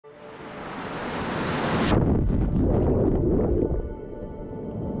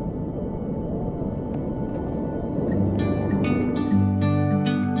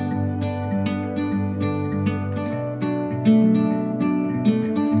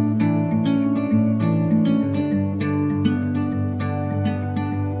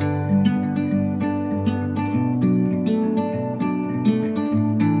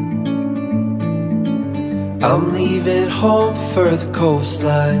I'm leaving home for the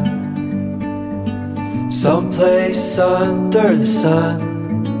coastline, someplace under the sun.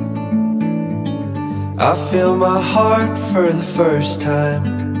 I feel my heart for the first time,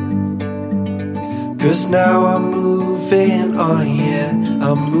 'cause now I'm moving on, yeah,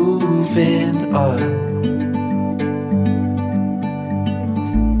 I'm moving on.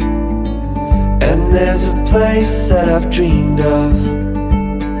 And there's a place that I've dreamed of,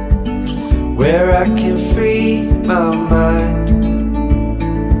 where I can free my mind.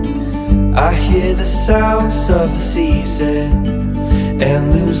 I hear the sounds of the season and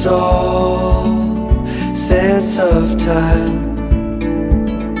lose all sense of time.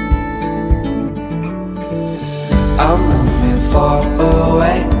 I'm moving far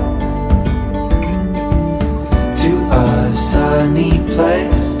away to a sunny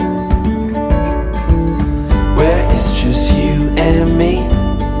place, where it's just you and me.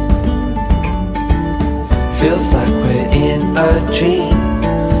 Feels like we're in a dream,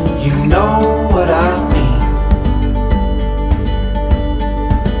 you know what I mean.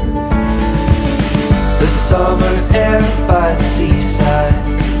 The summer air by the seaside,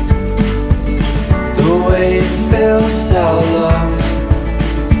 the way it fills our lungs.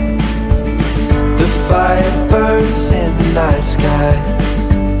 The fire burns in the night sky.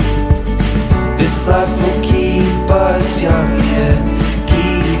 This life will keep us young, yeah,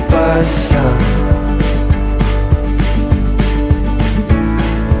 keep us young.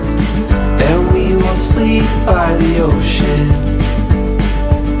 Sleep by the ocean,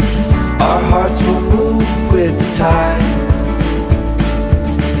 our hearts will move with the tide,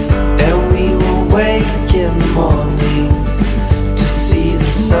 and we will wake in the morning to see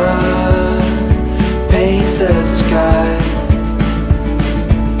the sun paint the sky.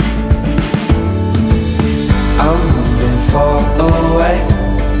 I'm moving far away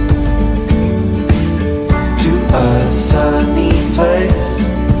to a sunny place,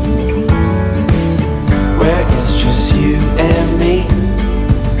 where it's just you and me.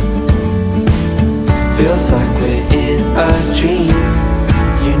 Feels like we're in a dream,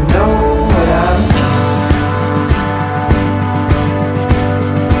 you know what I mean.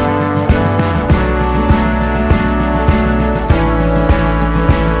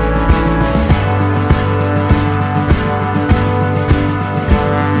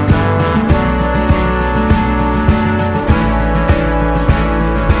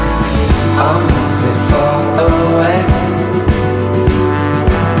 I'm moving far away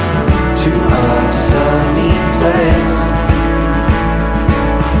to a sunny place,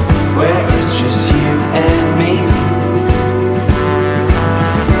 where it's just you and me.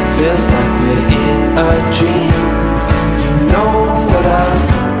 Feels like we're in a dream, you know what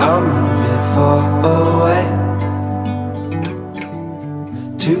I'm moving far away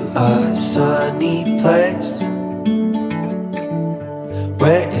to a sunny place,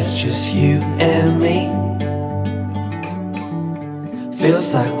 where it's just you and me.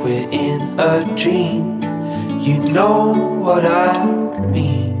 Feels like we're in a dream, you know what I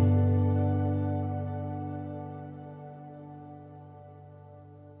mean.